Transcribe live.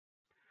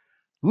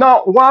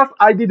Now, whilst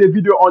I did a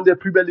video on the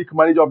Premier League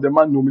Manager of the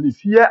Month nominees,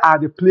 here are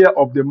the Player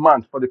of the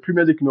Month for the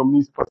Premier League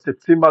nominees for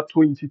September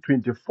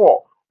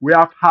 2024. We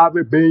have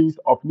Harvey Baines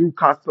of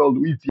Newcastle,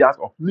 Luis Diaz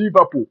of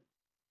Liverpool.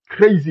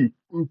 Crazy,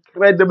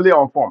 incredibly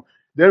on form.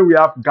 Then we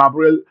have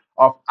Gabriel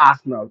of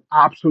Arsenal,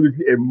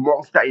 absolutely a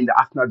monster in the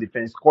Arsenal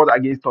defense, scored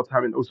against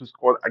Tottenham and also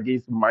scored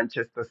against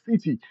Manchester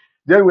City.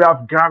 Then we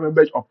have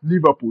Gravenberch of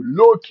Liverpool.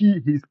 Low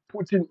key, he's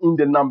putting in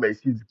the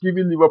numbers. He's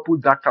giving Liverpool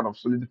that kind of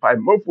solidified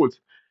movement.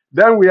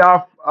 Then we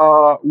have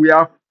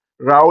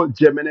Raul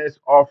Jimenez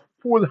of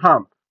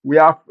Fulham. We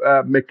have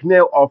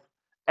McNeil of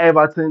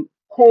Everton.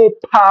 Cole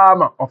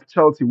Palmer of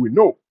Chelsea. We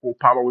know Cole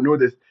Palmer. We know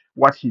this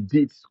what he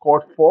did.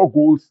 Scored 4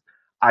 goals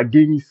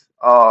against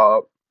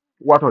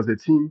what was the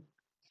team?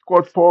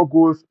 Scored 4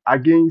 goals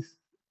against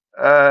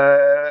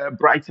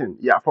Brighton.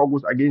 Yeah, 4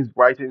 goals against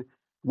Brighton.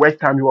 West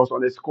Ham, he was on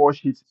the score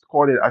sheet,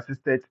 scored and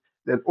assisted.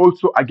 Then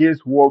also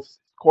against Wolves,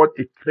 scored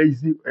a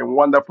crazy and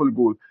wonderful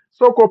goal.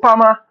 So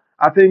Kopama,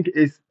 I think,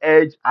 is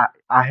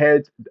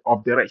ahead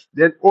of the rest.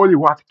 Then Oli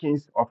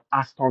Watkins of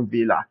Aston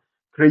Villa.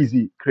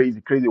 Crazy, crazy,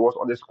 crazy. Was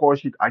on the score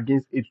sheet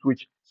against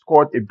Ipswich,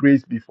 scored a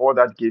brace before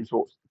that game.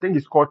 So I think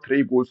he scored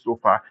 3 goals so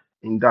far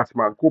in that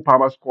month.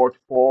 Kopama scored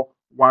 4,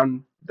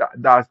 1,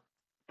 that's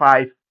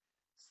 5,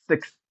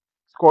 6,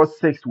 scored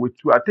 6 with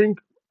 2. I think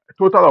a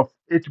total of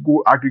 8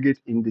 goal aggregate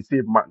in the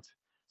same month.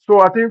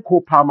 So I think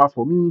Cole Palmer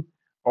for me,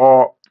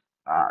 or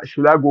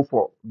should I go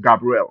for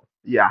Gabriel?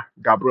 Yeah,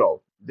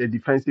 Gabriel, the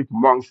defensive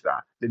monster,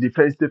 the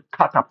defensive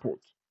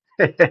catapult.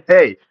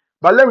 Hey,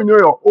 but let me know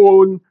your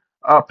own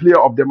player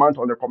of the month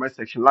on the comment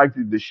section. Like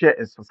the share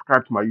and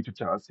subscribe to my YouTube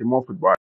channel. See more football.